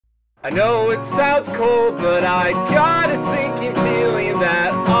I know it sounds cold, but I got a sinking feeling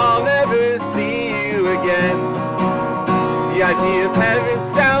that I'll never see you again. The idea of heaven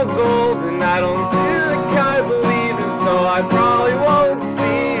sounds old, and I don't do the kind of believing, so I probably won't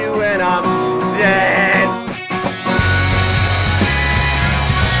see you when I'm dead.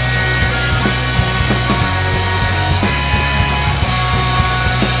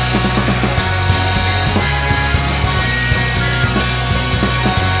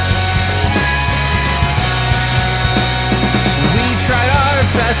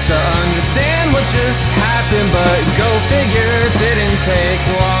 To understand what just happened, but go figure, didn't take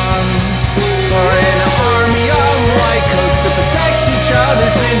long for an army of white coats to protect each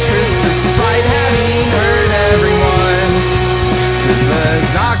other's interests despite having hurt everyone. Cause the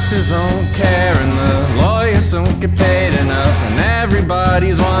doctors don't care and the lawyers don't get paid enough, and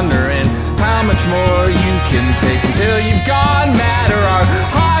everybody's wondering how much more you can take until you've gone mad or are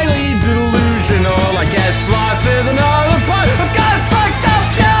highly delusional. I guess lots is another part of God's fucked up.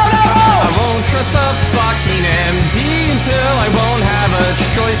 I won't trust a fucking MD until I won't have a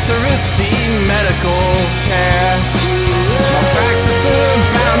choice to receive medical care. Malpractices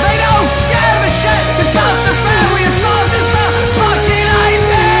bound, they don't give a shit. It's not their family, it's all just a fucking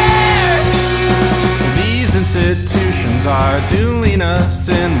nightmare. These institutions are dueling us,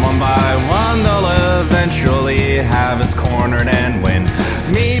 and one by one they'll eventually have us cornered and win.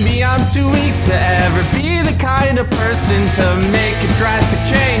 Maybe I'm too weak to ever be the kind of person to make a drastic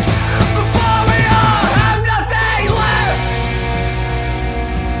change before we all have nothing left.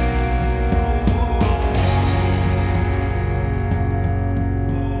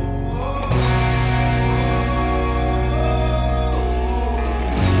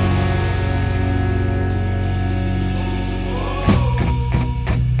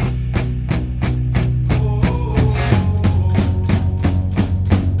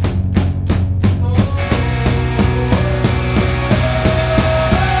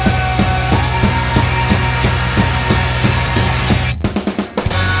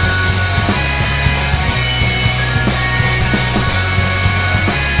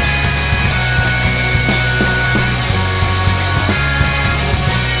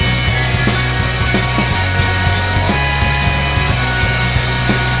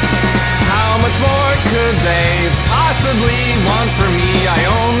 They possibly want from me.